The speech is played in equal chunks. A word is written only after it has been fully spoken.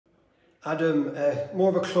Adam, more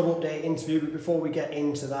of a club update interview, but before we get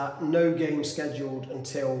into that, no game scheduled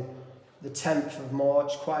until the 10th of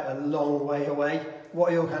March, quite a long way away.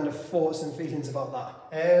 What are your kind of thoughts and feelings about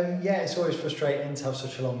that? Yeah, it's always frustrating to have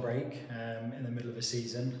such a long break in the middle of a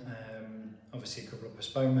season. Obviously a couple of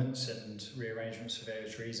postponements and rearrangements for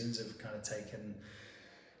various reasons have kind of taken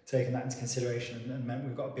that into consideration and meant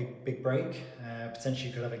we've got a big break.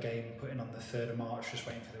 Potentially could have a game put in on the 3rd of March, just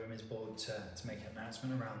waiting for the Women's Board to make an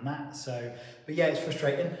announcement around that. So, but yeah, it's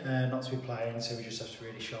frustrating not to be playing, so we just have to be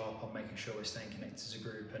really sharp on making sure we're staying connected as a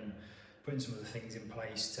group and putting some of the things in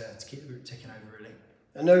place to keep the group ticking over really.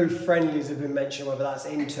 I know friendlies have been mentioned, whether that's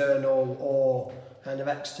internal or kind of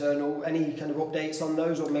external. Any kind of updates on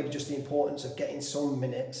those, or maybe just the importance of getting some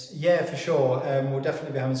minutes? Yeah, for sure. We'll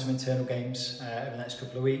definitely be having some internal games over the next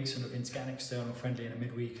couple of weeks and looking to get an external friendly in a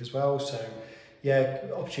midweek as well. So yeah,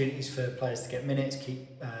 opportunities for players to get minutes, keep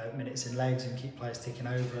minutes in legs and keep players ticking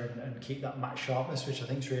over and keep that match sharpness, which I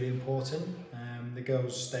think is really important. The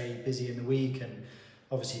girls stay busy in the week and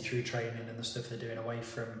obviously through training and the stuff they're doing away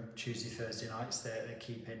from Tuesday, Thursday nights, they're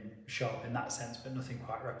keeping sharp in that sense, but nothing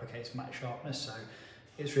quite replicates match sharpness. So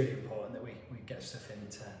it's really important that we get stuff in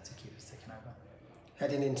to keep us ticking over.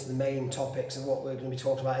 Heading into the main topics of what we're going to be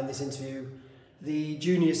talking about in this interview, the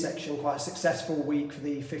junior section, quite a successful week for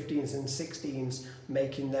the 15s and 16s,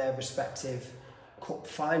 making their respective cup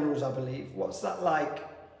finals, I believe. What's that like,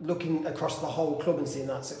 looking across the whole club and seeing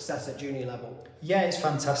that success at junior level? Yeah, it's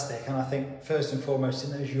fantastic, and I think first and foremost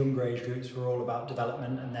in those younger age groups we're all about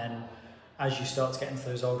development, and then as you start to get into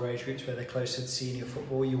those older age groups where they're closer to senior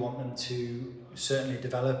football, you want them to certainly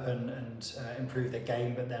develop and improve their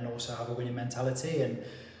game, but then also have a winning mentality. And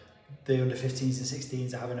the under 15s and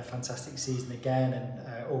 16s are having a fantastic season again,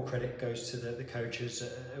 and all credit goes to the coaches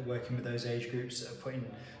working with those age groups, putting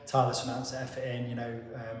tireless amounts of effort in. You know,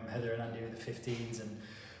 Heather and Andy with the 15s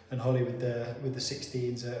and Holly with the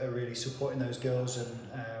 16s are really supporting those girls,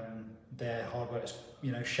 and their hard work's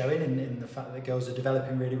showing in the fact that the girls are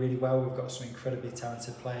developing really well. We've got some incredibly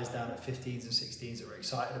talented players down at 15s and 16s that we're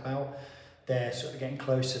excited about. They're sort of getting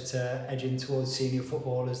closer to edging towards senior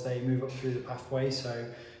football as they move up through the pathway. So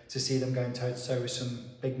to see them going toe to toe with some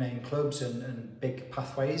big name clubs and big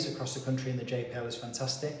pathways across the country in the JPL is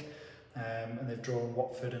fantastic. And they've drawn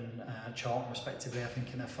Watford and Charlton respectively, I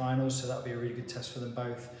think, in their finals, so that'll be a really good test for them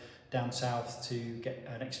both down south to get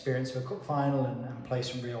an experience of a cup final and play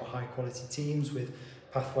some real high quality teams with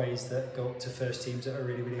pathways that go up to first teams at a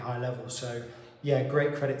really high level. So yeah,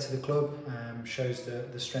 great credit to the club, shows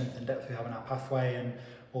the strength and depth we have in our pathway and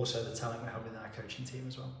also the talent we have within our coaching team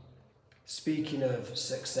as well. Speaking of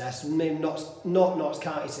success, maybe not Notts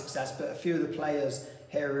County success, but a few of the players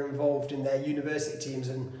here are involved in their university teams,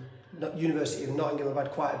 and University of Nottingham have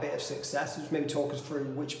had quite a bit of success. Just maybe talk us through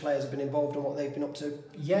which players have been involved and what they've been up to.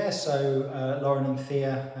 Yeah, so Lauren and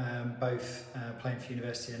Thea, both playing for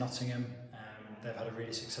University of Nottingham. They've had a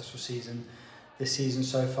really successful season this season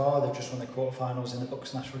so far. They've just won the quarterfinals in the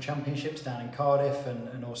BUCS National Championships down in Cardiff,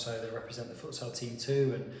 and also they represent the futsal team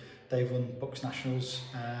too, and they've won BUCS Nationals,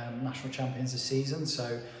 national champions this season.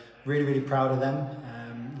 So really proud of them.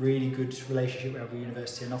 Really good relationship we have with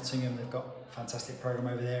University of Nottingham. They've got a fantastic program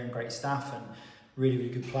over there and great staff and really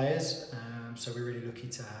good players. So we're really lucky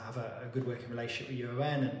to have a good working relationship with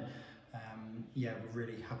UON, and yeah, we're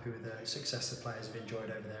really happy with the success the players have enjoyed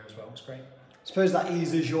over there as well. It's great. I suppose that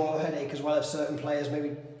eases your headache as well of certain players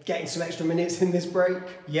maybe getting some extra minutes in this break.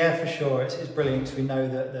 Yeah, for sure. It's brilliant because we know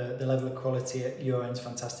that the level of quality at UON is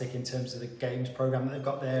fantastic in terms of the games programme that they've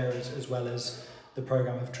got there, as well as the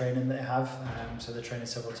programme of training that they have. So they're training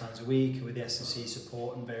several times a week with the S&C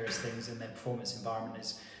support and various things, and their performance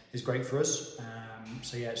environment is great for us.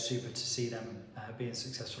 So yeah, it's super to see them being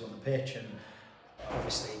successful on the pitch and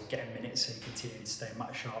obviously getting minutes and continuing to stay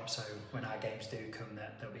match sharp, so when our games do come,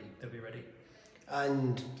 they'll be ready.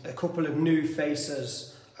 And a couple of new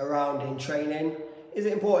faces around in training. Is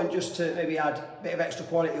it important just to maybe add a bit of extra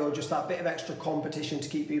quality or just that bit of extra competition to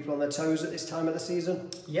keep people on their toes at this time of the season?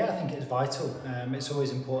 Yeah, I think it's vital. It's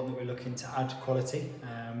always important that we're looking to add quality.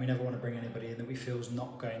 We never want to bring anybody in that we feel is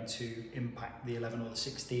not going to impact the 11 or the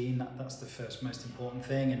 16. That's the first most important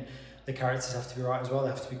thing. And the characters have to be right as well. They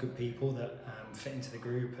have to be good people that fit into the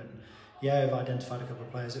group. And yeah, I've identified a couple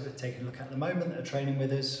of players that we're taking a look at the moment that are training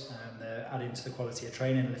with us. They're adding to the quality of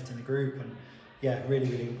training and lifting the group. And yeah,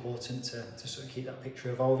 really important to sort of keep that picture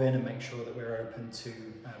evolving and make sure that we're open to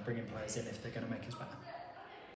bringing players in if they're going to make us better.